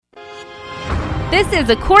This is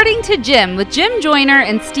According to Jim with Jim Joyner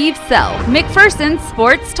and Steve Sell, McPherson's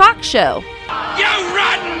sports talk show. You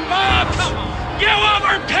rotten bums! You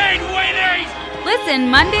overpaid wieners! Listen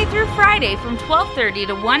Monday through Friday from 12:30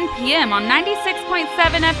 to 1 p.m. on 96.7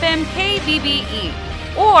 FM KBBE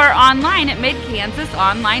or online at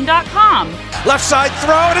midkansasonline.com. Left side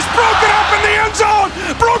throw, and it's broken up in the end zone!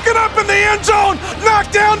 Broken up in the end zone!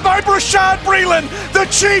 Knocked down by Brashad Breeland! The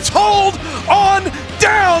Chiefs hold on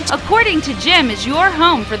down! According to Jim is your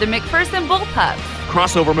home for the McPherson Bullpups.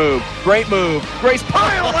 Crossover move, great move. Grace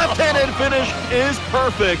Pyle, left-handed finish is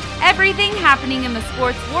perfect. Everything happening in the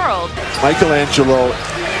sports world. Michelangelo,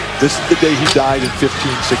 this is the day he died in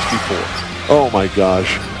 1564. Oh my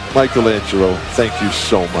gosh. Michelangelo, thank you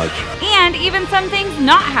so much. And even some things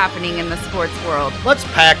not happening in the sports world. Let's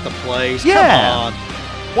pack the place. Yeah. Come on.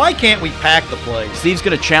 Why can't we pack the place? Steve's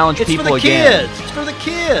going to challenge people again. It's for the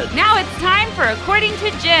kids. Now it's time for According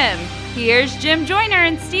to Jim. Here's Jim Joyner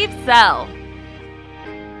and Steve Sell.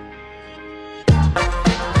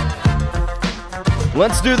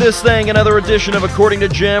 Let's do this thing. Another edition of According to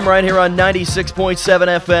Jim right here on 96.7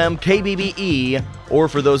 FM KBBE, or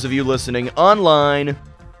for those of you listening online,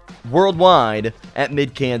 worldwide at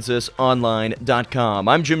midkansasonline.com.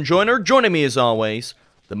 I'm Jim Joyner. Joining me as always,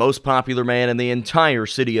 the most popular man in the entire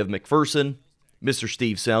city of McPherson, Mr.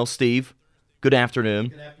 Steve Sell. Steve, good afternoon.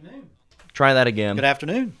 Good afternoon. Try that again. Good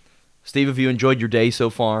afternoon. Steve, have you enjoyed your day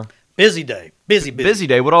so far? Busy day. Busy. Busy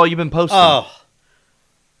day. What all you been posting? Oh,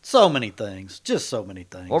 so many things. Just so many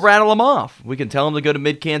things. Well, rattle them off. We can tell them to go to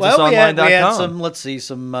midkansasonline.com. Well, we had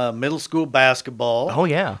some middle school basketball. Oh,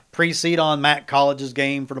 yeah. Pre-seed on Matt College's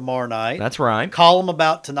game for tomorrow night. That's right. Column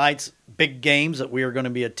about tonight's big games that we are going to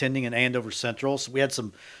be attending in Andover Central. So we had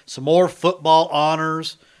some more football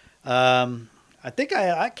honors. I think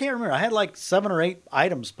I can't remember. I had like 7 or 8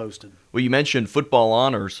 items posted. Well, you mentioned football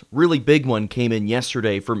honors. Really big one came in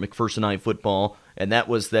yesterday for McPhersonite football, and that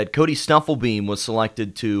was that Cody Stufflebeam was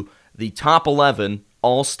selected to the top 11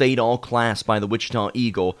 all-state, all-class by the Wichita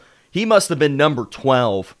Eagle. He must have been number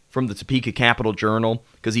 12 from the Topeka Capital Journal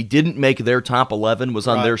because he didn't make their top 11, was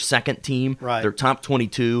on their second team, their top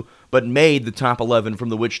 22, but made the top 11 from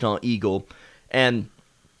the Wichita Eagle. And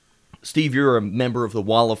Steve, you're a member of the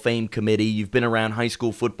Wall of Fame committee. You've been around high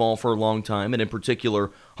school football for a long time, and in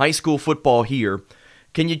particular, high school football here.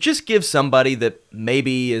 Can you just give somebody that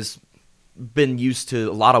maybe has been used to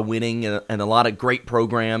a lot of winning and a lot of great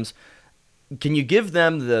programs, can you give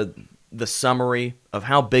them the summary of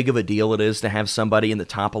how big of a deal it is to have somebody in the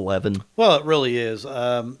top 11? Well, it really is.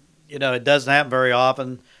 It doesn't happen very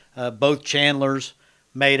often. Both Chandlers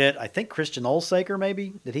made it. I think Christian Olsaker,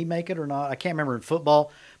 maybe. Did he make it or not? I can't remember in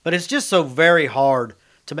football. But it's just so very hard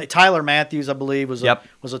to make. Tyler Matthews, I believe, was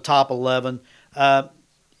a top 11.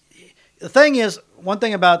 The thing is, one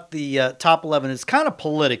thing about the top 11 is kind of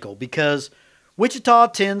political because Wichita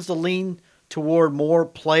tends to lean toward more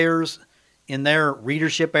players in their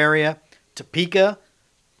readership area. Topeka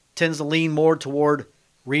tends to lean more toward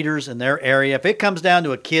readers in their area. If it comes down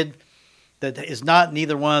to a kid that is not in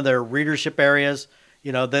either one of their readership areas,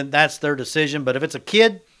 then that's their decision. But if it's a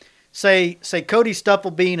kid, say Cody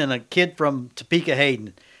Stufflebeam and a kid from Topeka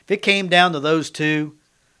Hayden, if it came down to those two,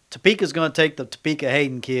 Topeka's going to take the Topeka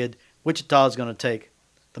Hayden kid. Wichita's going to take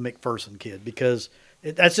the McPherson kid because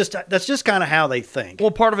that's just kind of how they think. Well,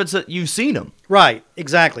 part of it's that you've seen them. Right,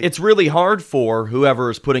 exactly. It's really hard for whoever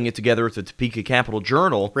is putting it together at the Topeka Capital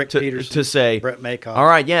Journal Rick Peterson, to say, Brett Maycock. All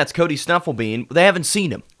right, yeah, it's Cody Stufflebeam. They haven't seen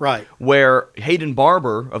him. Right. Where Hayden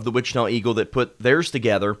Barber of the Wichita Eagle that put theirs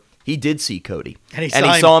together, he did see Cody. And he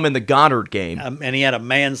saw him in the Goddard game. And he had a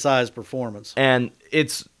man-sized performance. And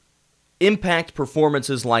it's impact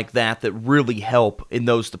performances like that really help in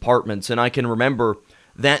those departments. And I can remember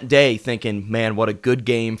that day thinking, man, what a good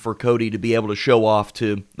game for Cody to be able to show off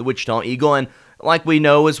to the Wichita Eagle. And like we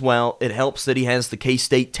know as well, it helps that he has the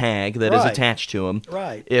K-State tag that is attached to him.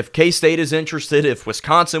 Right. If K-State is interested, if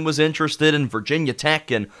Wisconsin was interested, in Virginia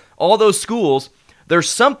Tech and all those schools, there's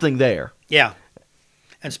something there. Yeah.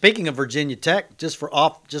 And speaking of Virginia Tech, just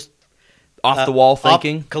off the wall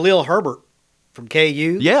thinking, Khalil Herbert from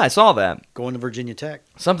KU. Yeah, I saw that. Going to Virginia Tech.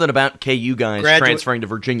 Something about KU guys transferring to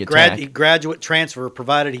Virginia Tech. Graduate transfer,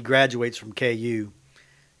 provided he graduates from KU.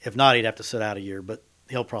 If not, he'd have to sit out a year, but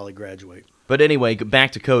he'll probably graduate. But anyway,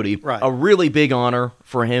 back to Cody. Right. A really big honor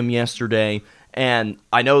for him yesterday. And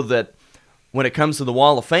I know that when it comes to the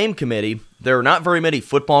Wall of Fame committee, there are not very many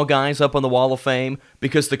football guys up on the Wall of Fame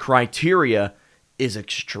because the criteria is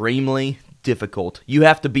extremely difficult. You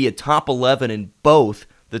have to be a top 11 in both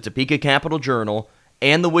the Topeka Capital Journal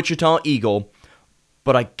and the Wichita Eagle,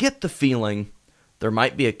 but I get the feeling there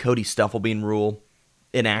might be a Cody Stufflebeam rule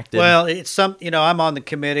enacted? Well, it's I'm on the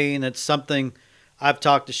committee, and it's something I've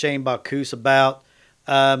talked to Shane Bacchus about.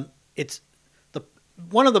 It's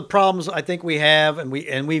one of the problems I think we have, and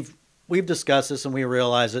we've discussed this, and we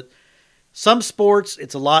realize it. Some sports,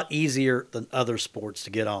 it's a lot easier than other sports to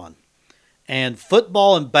get on, and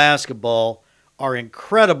football and basketball are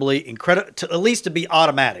incredible, at least to be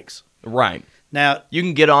automatics. Right. Now you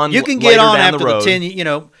can get on. You can get on after the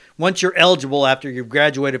 10. Once you're eligible after you've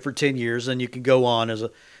graduated for 10 years, then you can go on as a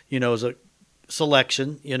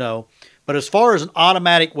selection. But as far as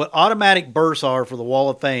what automatic berths are for the Wall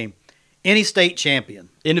of Fame, any state champion,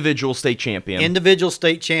 individual state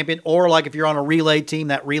champion, or like if you're on a relay team,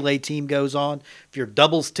 that relay team goes on. If you're a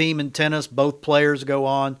doubles team in tennis, both players go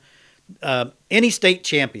on. Any state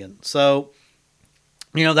champion. So,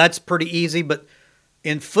 that's pretty easy. But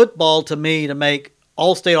in football, to me, to make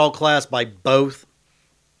all-state, all-class by both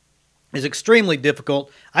is extremely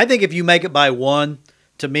difficult. I think if you make it by one,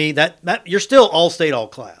 to me, that you're still all-state,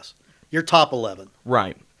 all-class. You're top 11.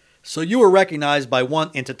 Right. So you were recognized by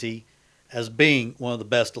one entity as being one of the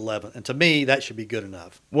best 11. And to me, that should be good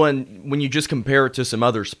enough. When you just compare it to some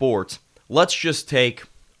other sports, let's just take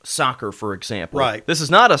soccer, for example. Right. This is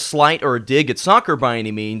not a slight or a dig at soccer by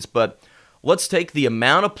any means, but let's take the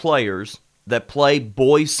amount of players that play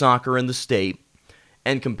boys soccer in the state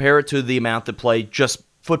and compare it to the amount that play just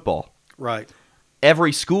football. Right.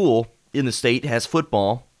 Every school in the state has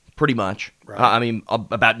football, pretty much. Right.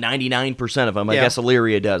 About 99% of them. I Yeah. guess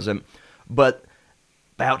Elyria doesn't. But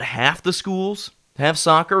about half the schools have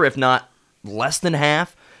soccer, if not less than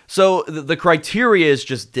half. So the criteria is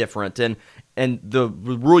just different. And the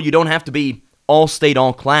rule, you don't have to be all-state,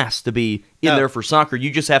 all-class to be in there for soccer.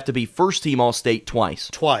 You just have to be first-team all-state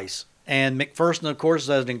twice. And McPherson, of course,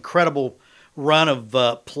 has an incredible run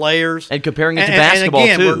of players. And comparing it to basketball, and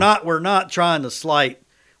again, too. We're not trying to slight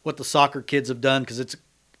what the soccer kids have done, because it's a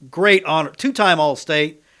great honor. 2-time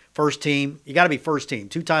All-State, first team. You got to be first team.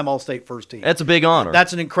 2-time All-State, first team. That's a big honor.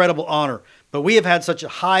 That's an incredible honor. But we have had such a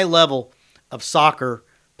high level of soccer.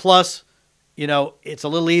 Plus, it's a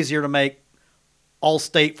little easier to make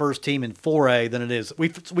All-State first team in 4A than it is.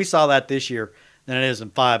 We saw that this year than it is in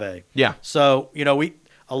 5A. Yeah. So,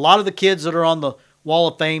 a lot of the kids that are on the Wall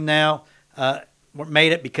of Fame now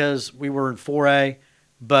made it because we were in 4A.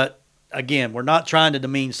 But, again, we're not trying to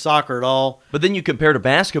demean soccer at all. But then you compare to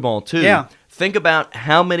basketball, too. Yeah. Think about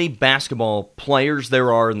how many basketball players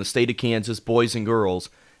there are in the state of Kansas, boys and girls,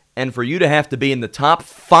 and for you to have to be in the top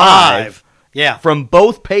five Yeah. from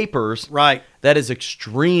both papers, Right. that is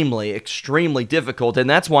extremely, extremely difficult. And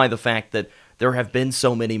that's why the fact that there have been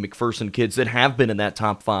so many McPherson kids that have been in that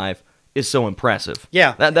top five is so impressive.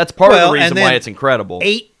 Yeah. That's part of the reason and then why it's incredible.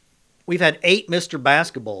 We've had 8 Mr.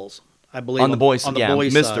 Basketballs, I believe, on the boys, on the yeah,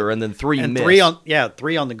 boys Mr. side. and then 3 and Miss.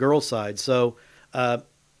 3 on the girls' side. So,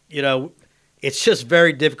 it's just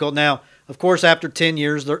very difficult. Now, of course, after 10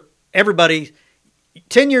 years,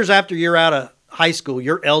 10 years after you're out of high school,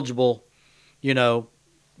 you're eligible.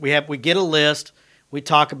 We get a list. We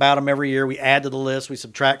talk about them every year. We add to the list. We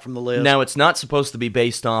subtract from the list. Now, it's not supposed to be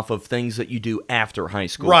based off of things that you do after high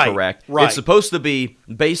school, Right, correct? right. It's supposed to be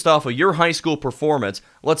based off of your high school performance.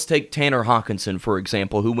 Let's take Tanner Hawkinson, for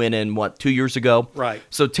example, who went in, 2 years ago? Right.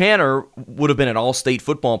 So Tanner would have been an all-state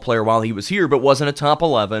football player while he was here, but wasn't a top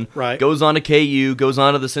 11. Right. Goes on to KU, goes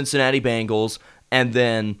on to the Cincinnati Bengals, and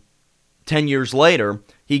then 10 years later,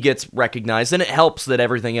 he gets recognized, and it helps that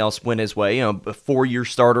everything else went his way. A 4-year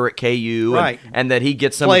starter at KU, Right. and that he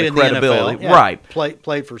gets some played of the in credibility. the NFL. Yeah, Right.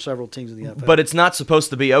 Played for several teams in the NFL. But it's not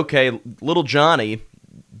supposed to be, okay, little Johnny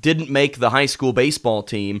didn't make the high school baseball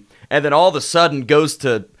team, and then all of a sudden goes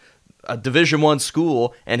to a Division I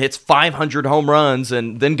school and hits 500 home runs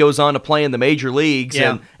and then goes on to play in the major leagues,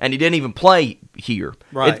 Yeah. and he didn't even play here.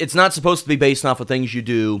 Right. It's not supposed to be based off of things you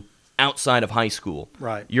do outside of high school.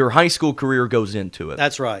 Right. Your high school career goes into it.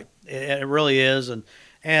 That's right. It really is. And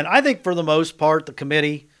I think for the most part, the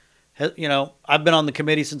committee, I've been on the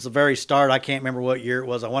committee since the very start. I can't remember what year it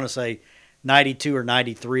was. I want to say 92 or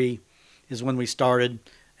 93 is when we started.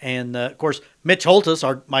 And, of course, Mitch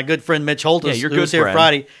Holtis, my good friend Mitch Holtis, Yeah, your who good was here friend.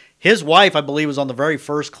 Friday, his wife, I believe, was on the very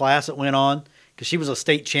first class that went on because she was a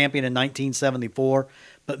state champion in 1974.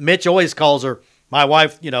 But Mitch always calls her, my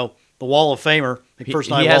wife, the Wall of Famer. He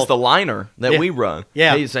has the liner that we run.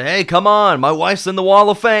 Yeah. He said, hey, come on, my wife's in the Wall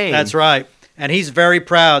of Fame. That's right. And he's very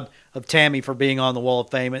proud of Tammy for being on the Wall of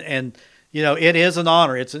Fame. And it is an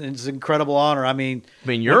honor. It's an incredible honor. I mean,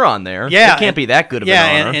 you're on there. Yeah. It can't be that good of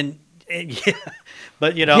an honor. And yeah.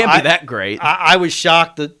 But, it can't be that great. I was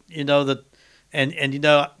shocked that,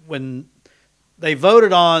 when they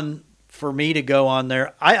voted on for me to go on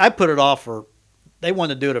there, I put it off they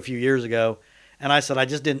wanted to do it a few years ago. And I said, it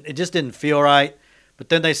just didn't feel right. But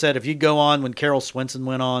then they said, if you go on when Carol Swinson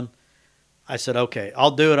went on, I said, okay,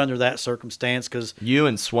 I'll do it under that circumstance because you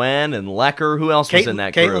and Swen and Lecker, who else was in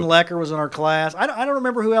that group? Caitlin Lecker was in our class. I don't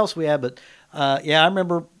remember who else we had, but I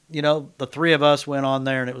remember, the three of us went on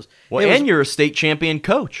there, and it was and you're a state champion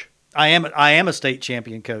coach. I am a state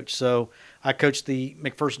champion coach, so I coached the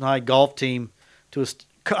McPherson High golf team.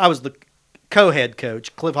 I was the co-head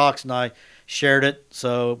coach. Cliff Hawks and I shared it,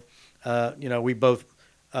 so we both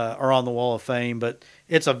are on the Wall of Fame. But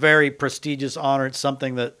it's a very prestigious honor. It's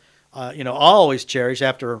something that I'll always cherish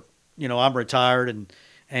after I'm retired, and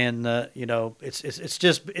it's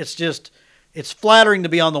flattering to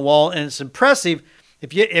be on the wall, and it's impressive.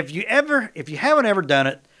 If you haven't ever done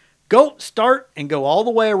it, go start and go all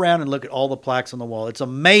the way around and look at all the plaques on the wall. It's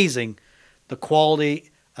amazing the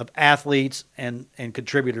quality of athletes and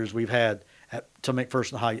contributors we've had to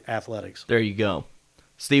McPherson High athletics. There you go.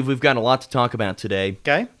 Steve, we've got a lot to talk about today.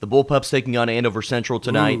 Okay. The Bullpups taking on Andover Central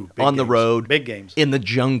tonight on the road. Big games. In the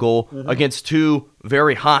jungle against two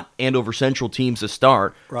very hot Andover Central teams to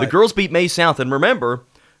start. Right. The girls beat May South. And remember,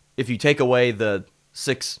 if you take away the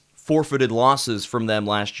 6 forfeited losses from them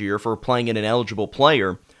last year for playing an ineligible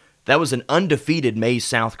player, that was an undefeated May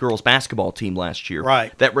South girls basketball team last year.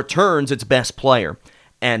 Right. That returns its best player.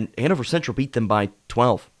 And Andover Central beat them by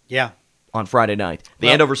 12. Yeah. On Friday night. The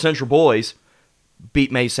Andover Central boys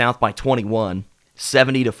beat May South by 21,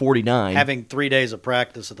 70-49. Having 3 days of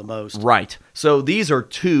practice at the most. Right. So these are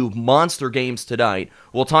two monster games tonight.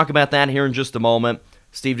 We'll talk about that here in just a moment.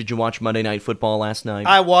 Steve, did you watch Monday Night Football last night?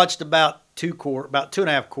 I watched about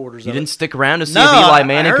 2.5 quarters. You didn't stick around to see if Eli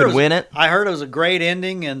Manning could win it? I heard it was a great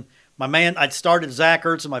ending, and I'd started Zach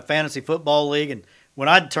Ertz in my fantasy football league, and when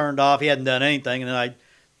I'd turned off, he hadn't done anything, and then I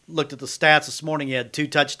looked at the stats this morning. He had 2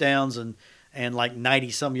 touchdowns and like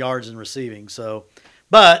 90-some yards in receiving. So,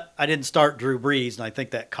 but I didn't start Drew Brees, and I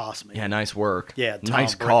think that cost me. Yeah, nice work. Yeah,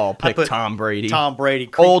 nice call. Pick Tom Brady. Tom Brady.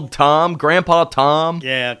 Old Tom, Grandpa Tom.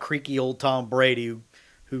 Yeah, creaky old Tom Brady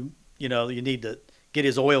who you need to get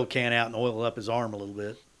his oil can out and oil up his arm a little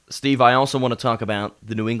bit. Steve, I also want to talk about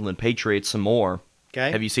the New England Patriots some more.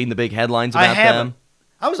 Okay. Have you seen the big headlines about them?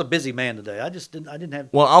 I was a busy man today. I didn't have.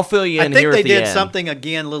 Well, I'll fill you in here at the end. I think they did something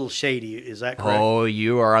again a little shady. Is that correct? Oh,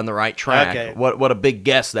 you are on the right track. Okay. What a big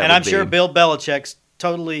guess that would be. And I'm sure Bill Belichick's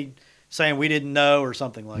totally saying we didn't know or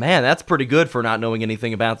something like that. Man, that's pretty good for not knowing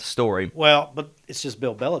anything about the story. Well, but it's just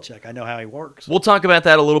Bill Belichick. I know how he works. We'll talk about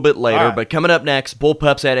that a little bit later, right. But coming up next,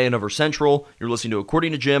 Bullpups at Andover Central. You're listening to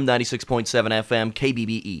According to Jim, 96.7 FM,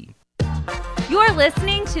 KBBE. You're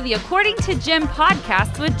listening to the According to Jim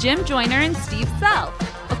podcast with Jim Joyner and Steve Self.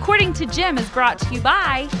 According to Jim is brought to you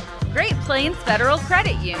by Great Plains Federal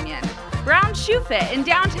Credit Union, Brown Shoe Fit in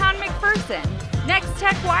downtown McPherson, Next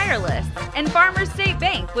Tech Wireless, and Farmers State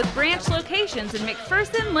Bank with branch locations in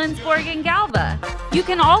McPherson, Lindsborg, and Galva. You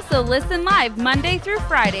can also listen live Monday through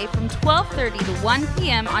Friday from 12:30 to 1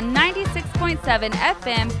 p.m. on 96.7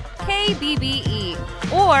 FM KBBE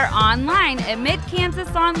or online at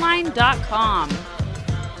midkansasonline.com.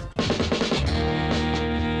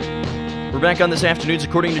 We're back on this afternoon's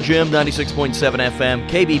According to Jim, 96.7 FM,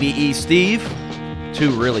 KBBE. Steve, 2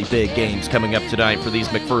 really big games coming up tonight for these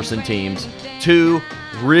McPherson teams. 2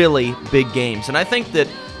 really big games. And I think that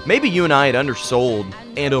maybe you and I had undersold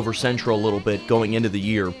Andover Central a little bit going into the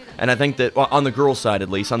year. And I think that, on the girls' side at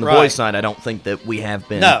least, on the boys' side, I don't think that we have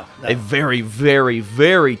been No. a very, very,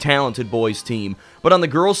 very talented boys' team. But on the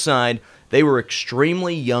girls' side, they were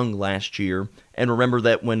extremely young last year. And remember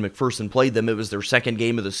that when McPherson played them, it was their second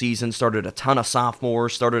game of the season, started a ton of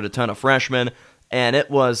sophomores, started a ton of freshmen, and it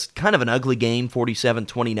was kind of an ugly game,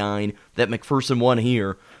 47-29, that McPherson won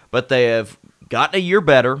here. But they have gotten a year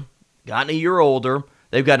better, gotten a year older.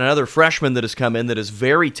 They've got another freshman that has come in that is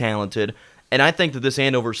very talented, and I think that this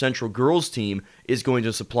Andover Central girls team is going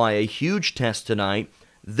to supply a huge test tonight.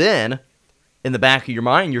 Then, in the back of your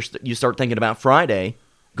mind, you start thinking about Friday,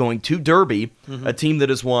 going to Derby, a team that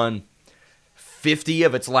has won 50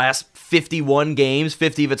 of its last 51 games,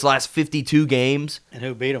 50 of its last 52 games. And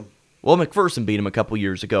who beat them? Well, McPherson beat them a couple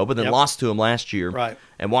years ago, but then lost to them last year. Right.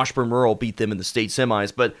 And Washburn Rural beat them in the state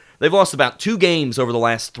semis. But they've lost about 2 games over the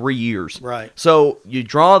last 3 years. Right. So you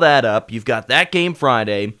draw that up. You've got that game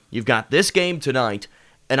Friday. You've got this game tonight.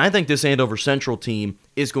 And I think this Andover Central team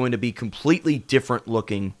is going to be completely different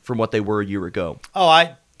looking from what they were a year ago. Oh,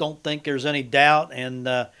 I don't think there's any doubt. And,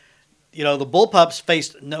 the Bullpups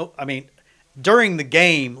faced during the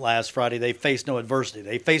game last Friday, they faced no adversity.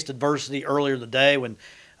 They faced adversity earlier in the day when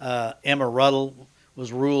Emma Ruddle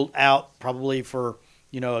was ruled out probably for,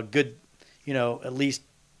 a good, at least,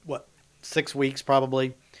 6 weeks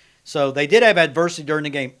probably. So they did have adversity during the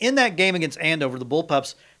game. In that game against Andover, the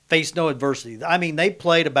Bullpups faced no adversity. I mean, they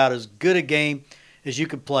played about as good a game as you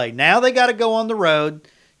could play. Now they got to go on the road.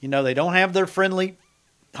 You know, they don't have their friendly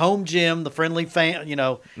home gym, the friendly fan, you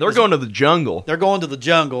know. They're going to the jungle. They're going to the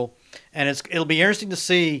jungle, and it'll be interesting to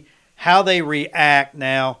see how they react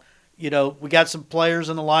now. You know, we got some players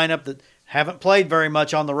in the lineup that haven't played very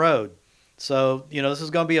much on the road. So, you know, this is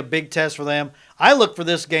going to be a big test for them. I look for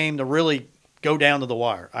this game to really go down to the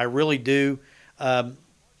wire. I really do. But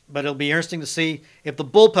it'll be interesting to see if the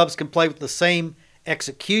Bullpups can play with the same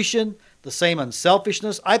execution, the same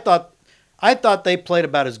unselfishness. I thought they played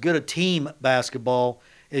about as good a team basketball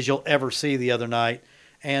as you'll ever see the other night.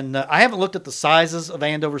 And I haven't looked at the sizes of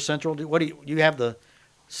Andover Central. You have the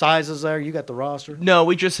sizes there? You got the roster? No,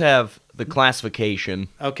 we just have the classification.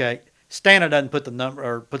 Okay. Stana doesn't put the number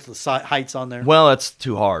or puts the heights on there. Well, that's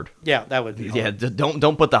too hard. Yeah, that would be hard. Yeah,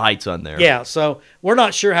 don't put the heights on there. Yeah, so we're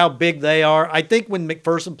not sure how big they are. I think when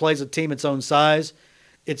McPherson plays a team its own size,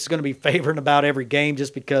 it's going to be favored about every game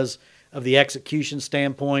just because of the execution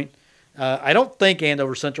standpoint. I don't think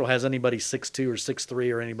Andover Central has anybody 6'2" or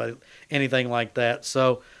 6'3" or anything like that.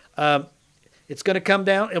 So it's going to come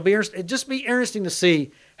down. It'll just be interesting to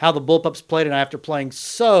see how the Bullpups played it after playing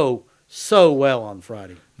so well on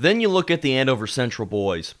Friday. Then you look at the Andover Central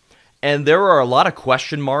boys, and there are a lot of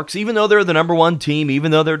question marks, even though they're the number one team, even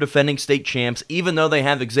though they're defending state champs, even though they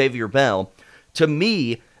have Xavier Bell. To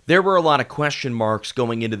me, there were a lot of question marks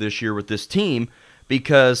going into this year with this team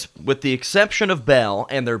because with the exception of Bell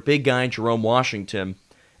and their big guy, Jerome Washington,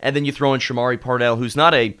 and then you throw in Shamari Pardell, who's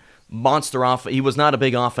not a monster he was not a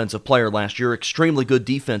big offensive player last year, extremely good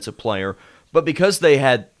defensive player, but because they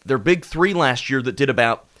had their big three last year that did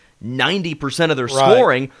about 90% of their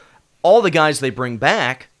scoring, all the guys they bring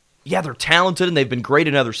back, yeah, they're talented and they've been great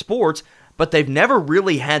in other sports, but they've never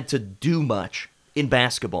really had to do much in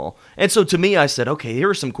basketball. And so to me, I said, okay, here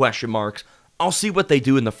are some question marks. I'll see what they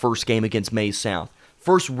do in the first game against Maize South.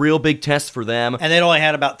 First real big test for them. And they'd only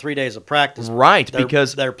had about 3 days of practice. Right,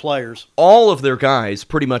 because their players, all of their guys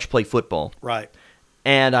pretty much play football. Right.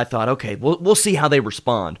 And I thought, okay, we'll see how they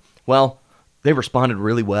respond. Well, they responded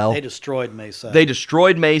really well. They destroyed Maize South. They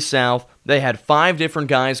destroyed Maize South. They had 5 different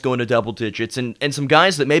guys going to double digits and some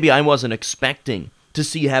guys that maybe I wasn't expecting to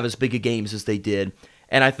see have as big a games as they did.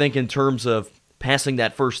 And I think in terms of passing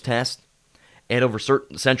that first test, Andover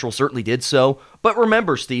Central certainly did so. But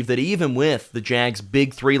remember, Steve, that even with the Jags'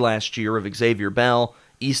 big 3 last year of Xavier Bell,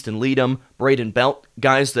 Easton Leadham, Braden Belt,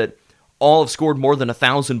 guys that all have scored more than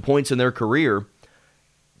 1,000 points in their career,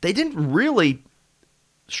 they didn't really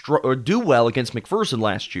do well against McPherson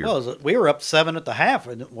last year. Well, we were up 7 at the half,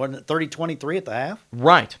 and wasn't it 30-23 at the half?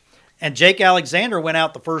 Right. And Jake Alexander went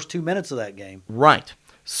out the first 2 minutes of that game. Right.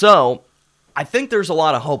 So I think there's a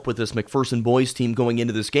lot of hope with this McPherson boys team going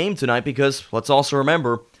into this game tonight because let's also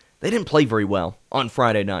remember they didn't play very well on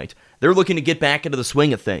Friday night. They're looking to get back into the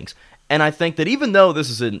swing of things. And I think that even though this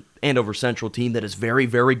is an Andover Central team that is very,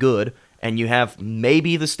 very good, and you have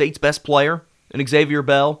maybe the state's best player in Xavier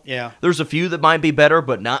Bell, yeah, there's a few that might be better,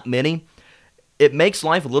 but not many. It makes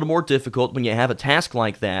life a little more difficult when you have a task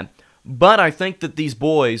like that. But I think that these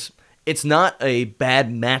boys, it's not a bad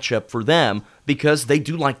matchup for them because they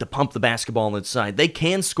do like to pump the basketball inside. They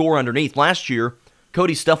can score underneath. Last year,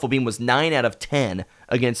 Cody Stufflebeam was 9 out of 10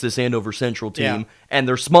 against this Andover Central team, and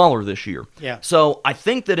they're smaller this year. Yeah. So I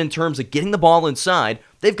think that in terms of getting the ball inside,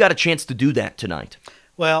 they've got a chance to do that tonight.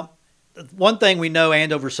 Well, one thing we know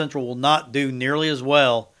Andover Central will not do nearly as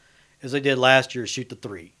well as they did last year is shoot the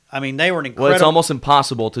three. I mean, they were an incredible... Well, it's almost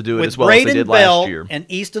impossible to do it as well Braden as they did Bell last year. And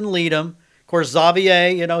Easton Leadham. Of course,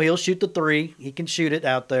 Xavier, he'll shoot the three. He can shoot it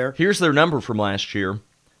out there. Here's their number from last year.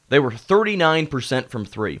 They were 39% from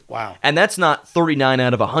three. Wow. And that's not 39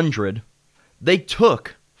 out of 100. They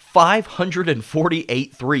took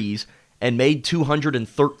 548 threes and made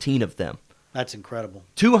 213 of them. That's incredible.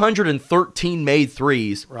 213 made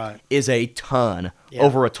threes is a ton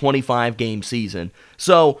over a 25-game season.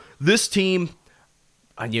 So this team,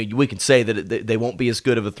 we can say that they won't be as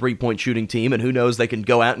good of a three-point shooting team, and who knows, they can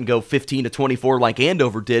go out and go 15 to 24 like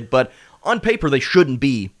Andover did, but on paper they shouldn't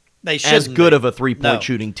be as good of a three-point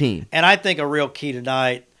shooting team. And I think a real key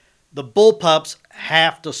tonight, the Bullpups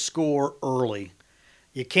have to score early.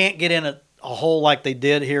 You can't get in a hole like they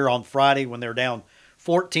did here on Friday when they're down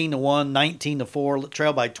 14-1, 19-4,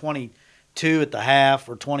 trailed by 22 at the half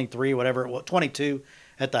or 23, whatever it was, 22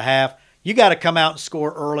 at the half. You got to come out and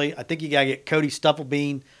score early. I think you got to get Cody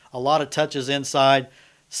Stufflebeam a lot of touches inside.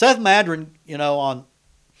 Seth Madron, on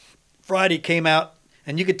Friday came out,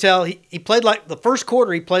 and you could tell he played like the first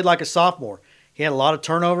quarter. He played like a sophomore. He had a lot of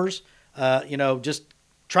turnovers.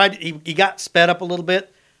 He got sped up a little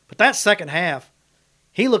bit, But that second half,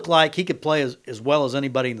 he looked like he could play as well as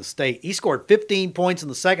anybody in the state. He scored 15 points in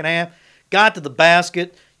the second half, got to the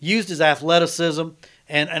basket, used his athleticism,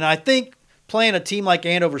 and I think playing a team like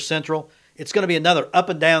Andover Central, it's going to be another up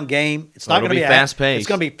and down game. It's not going to be fast paced. It's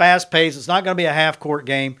going to be fast paced. It's not going to be a half court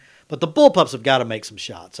game. But the Bullpups have got to make some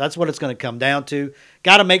shots. That's what it's going to come down to.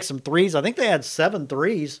 Got to make some threes. I think they had 7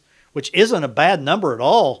 threes, which isn't a bad number at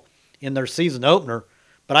all in their season opener.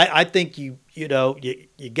 But I think you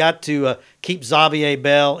got to keep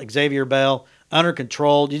Xavier Bell under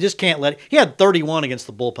control. You just can't let it. He had 31 against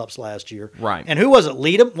the Bullpups last year. Right. And who was it?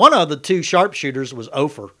 Leadham? One of the 2 sharpshooters was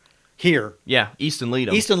Ofer here. Yeah, Easton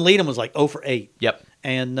Leadham. Easton Leadham was like 0 for 8. Yep.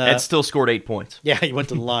 And still scored 8 points. Yeah, he went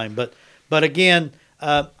to the line. But again,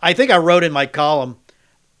 I think I wrote in my column,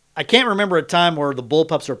 I can't remember a time where the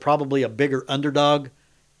Bullpups are probably a bigger underdog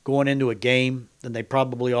going into a game than they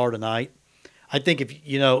probably are tonight. I think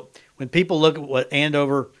when people look at what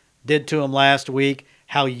Andover did to them last week,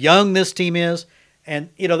 how young this team is, and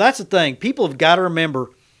that's the thing. People have got to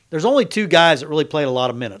remember there's only 2 guys that really played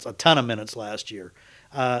a ton of minutes last year.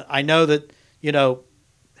 I know that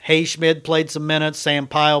Hayschmid played some minutes, Sam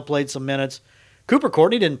Pyle played some minutes. Cooper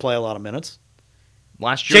Courtney didn't play a lot of minutes.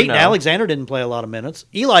 Last year, Jayton Alexander didn't play a lot of minutes.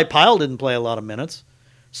 Eli Pyle didn't play a lot of minutes.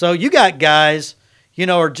 So you got guys,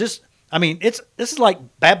 this is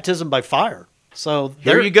like baptism by fire. So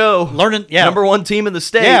there you go. Learning, number 1 team in the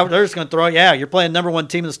state. Yeah, they're just going to throw. Yeah, you're playing number 1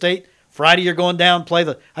 team in the state. Friday you're going down play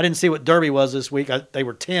I didn't see what Derby was this week. They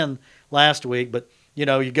were 10 last week, but you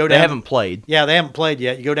go down. They haven't played. Yeah, they haven't played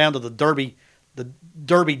yet. You go down to the Derby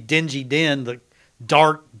dingy den, the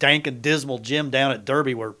dark, dank, and dismal gym down at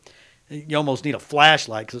Derby where you almost need a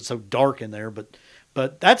flashlight because it's so dark in there. But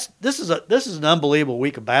this is an unbelievable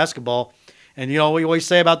week of basketball, and we always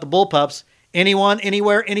say about the Bullpups. Anyone,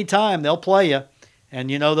 anywhere, anytime, they'll play you, and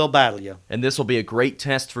they'll battle you. And this will be a great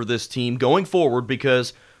test for this team going forward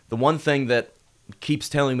because the one thing that keeps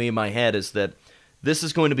telling me in my head is that this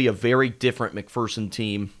is going to be a very different McPherson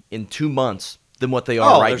team in 2 months than what they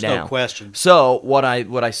are right now. There's no question. So what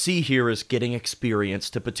I see here is getting experience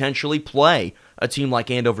to potentially play a team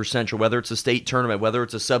like Andover Central, whether it's a state tournament, whether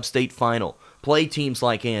it's a sub-state final. Play teams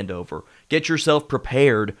like Andover. Get yourself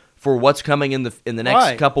prepared for what's coming in the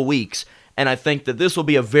next couple weeks. And I think that this will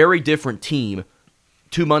be a very different team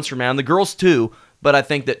 2 months from now. And the girls too, but I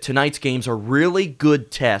think that tonight's games are really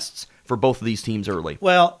good tests for both of these teams early.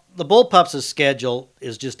 Well, the Bullpups' schedule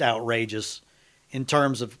is just outrageous in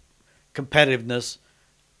terms of competitiveness,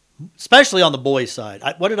 especially on the boys' side.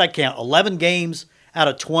 What did I count? 11 games out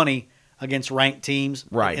of 20 against ranked teams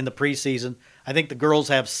in the preseason. I think the girls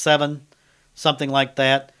have 7, something like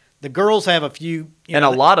that. The girls have a few.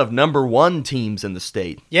 A lot of number 1 teams in the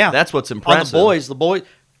state. Yeah. That's what's impressive. On the boys,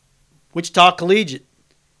 Wichita Collegiate,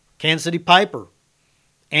 Kansas City Piper,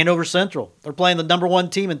 Andover Central. They're playing the number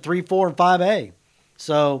 1 team in 3, 4, and 5A.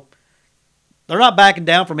 So they're not backing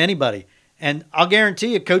down from anybody. And I'll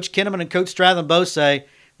guarantee you, Coach Kinnaman and Coach Stratham both say,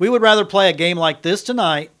 we would rather play a game like this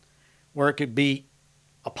tonight where it could be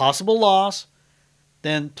a possible loss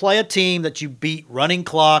than play a team that you beat running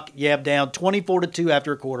clock. You have down 24-2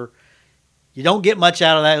 after a quarter. You don't get much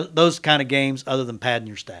out of those kind of games other than padding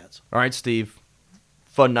your stats. All right, Steve.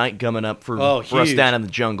 Fun night coming up for us down in the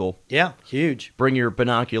jungle. Yeah, huge. Bring your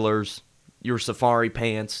binoculars, your safari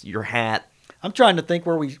pants, your hat. I'm trying to think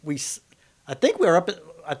where I think we were up.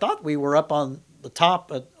 I thought we were up on the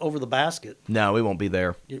top over the basket. No, we won't be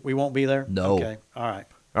there. We won't be there? No. Okay. All right.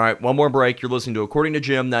 All right, one more break. You're listening to According to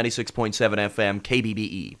Jim, 96.7 FM,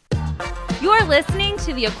 KBBE. You're listening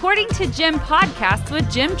to the According to Jim podcast with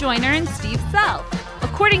Jim Joyner and Steve Self.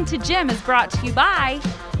 According to Jim is brought to you by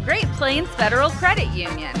Great Plains Federal Credit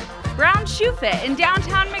Union, Brown Shoe Fit in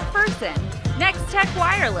downtown McPherson, Next Tech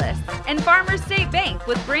Wireless, and Farmers State Bank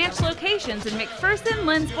with branch locations in McPherson,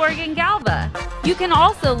 Lindsborg, and Galva. You can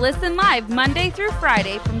also listen live Monday through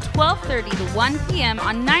Friday from 12:30 to 1 p.m.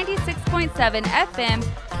 on 96.7 FM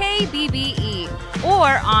KBBE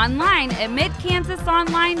or online at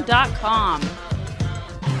midkansasonline.com.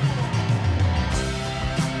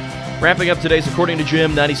 Wrapping up today's According to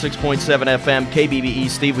Jim, 96.7 FM KBBE.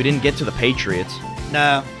 Steve, we didn't get to the Patriots.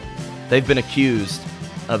 No. They've been accused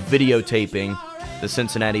of videotaping the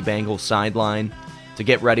Cincinnati Bengals sideline to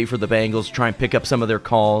get ready for the Bengals, try and pick up some of their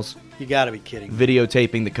calls. You got to be kidding.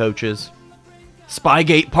 Videotaping the coaches.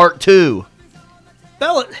 Spygate Part 2.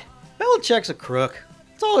 Belichick's a crook.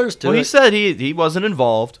 That's all there is to it. Well, he said he wasn't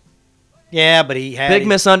involved. Yeah, but he had... Big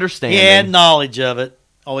misunderstanding. He had knowledge of it.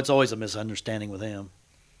 Oh, it's always a misunderstanding with him.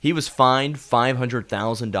 He was fined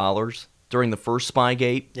 $500,000 during the first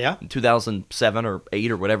Spygate. Yeah. In 2007 or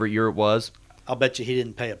 8 or whatever year it was. I'll bet you he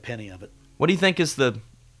didn't pay a penny of it. What do you think is the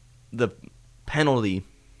the penalty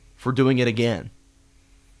for doing it again?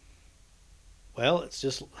 Well, it's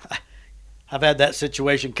just I've had that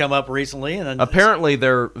situation come up recently, and apparently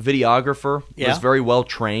their videographer Yeah. was very well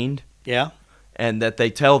trained, yeah, and that they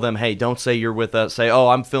tell them, hey, don't say you're with us. Say, oh,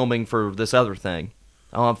 I'm filming for this other thing.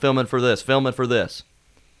 Oh, I'm filming for this. Filming for this.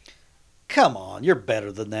 come on, you're better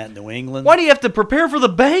than that in New England. Why do you have to prepare for the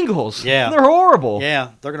Bengals? Yeah. They're horrible.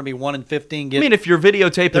 Yeah, they're going to be 1-15. I mean, if you're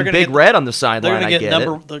videotaping gonna Big get- Red on the they're sideline, going I to get get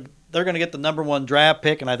it. they're going to get the number 1 draft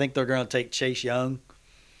pick, and I think they're going to take Chase Young.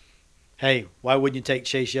 Hey, why wouldn't you take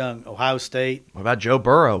Chase Young? Ohio State, What about Joe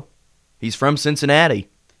Burrow? He's from Cincinnati.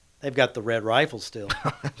 they've got the red rifle still.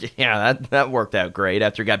 Yeah, that worked out great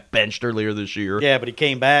after he got benched earlier this year. Yeah, but he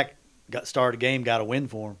came back, got started a game, got a win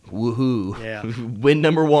for him. Woohoo. Yeah. Win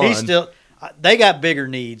number 1. He's still. They got bigger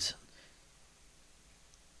needs.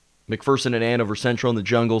 McPherson and Andover Central in the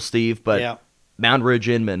jungle, Steve, but Yeah. Mount Ridge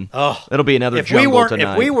Inman. Oh, It'll be another if jungle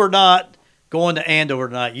tonight. If we were not going to Andover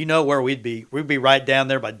tonight, you know where we'd be. We'd be right down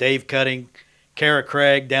there by Dave Cutting, Kara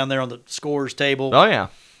Craig down there on the scorers table Oh, yeah.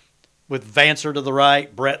 with Vancer to the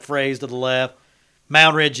right, Brett Fraze to the left,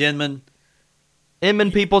 Mount Ridge Inman.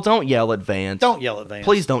 Inman people, don't yell at Vance. Don't yell at Vance.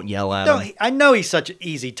 Please don't yell at him. I know he's such an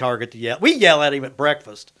easy target to yell. We yell at him at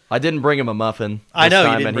breakfast. I didn't bring him a muffin I this know you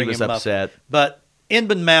time, didn't and bring he was him a muffin. upset. But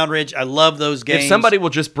Inman Mount Ridge, I love those games. If somebody will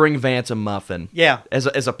just bring Vance a muffin, Yeah. as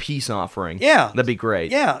a peace offering, Yeah. that'd be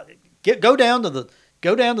great. Yeah, go down to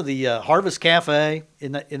the Harvest Cafe.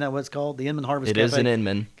 Isn't that what it's called? The Inman Harvest It Cafe. is an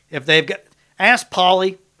Inman. If they've got, ask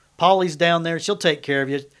Polly. Polly's down there. She'll take care of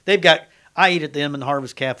you. They've got. I eat at the Inman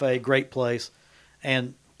Harvest Cafe. Great place.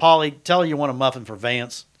 And Polly, tell her you want a muffin for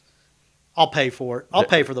Vance. I'll pay for it. I'll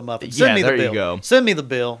pay for the muffin. Send Yeah, me the there you bill. go. Send me the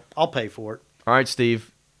bill. I'll pay for it. All right,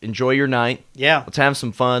 Steve. Enjoy your night. Yeah, Let's have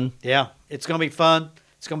some fun. yeah. It's gonna be fun.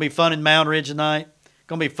 It's gonna be fun in Mount Ridge tonight.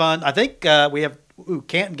 Gonna be fun. I think we have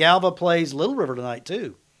Canton Galva plays Little River tonight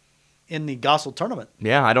too, in the Gossel tournament.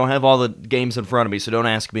 Yeah, I don't have all the games in front of me, so don't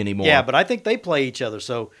ask me anymore. Yeah, but I think they play each other.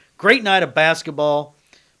 So great night of basketball.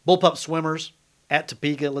 Bullpup Swimmers at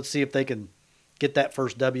Topeka. Let's see if they can get that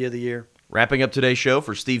first W of the year. Wrapping up today's show,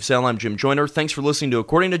 for Steve Sell, I'm Jim Joyner. Thanks for listening to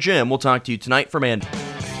According to Jim. We'll talk to you tonight from Andy.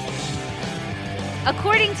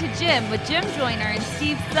 According to Jim with Jim Joyner and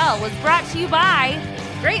Steve Sell was brought to you by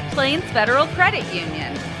Great Plains Federal Credit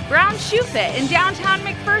Union, Brown Shoe Fit in downtown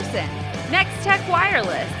McPherson, Next Tech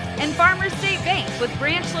Wireless, and Farmers State Bank with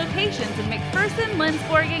branch locations in McPherson,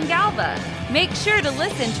 Lindsborg, and Galva. Make sure to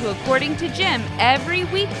listen to According to Jim every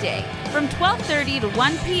weekday from 12:30 to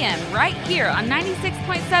 1 p.m. right here on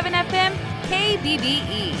 96.7 FM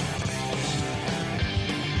KBBE.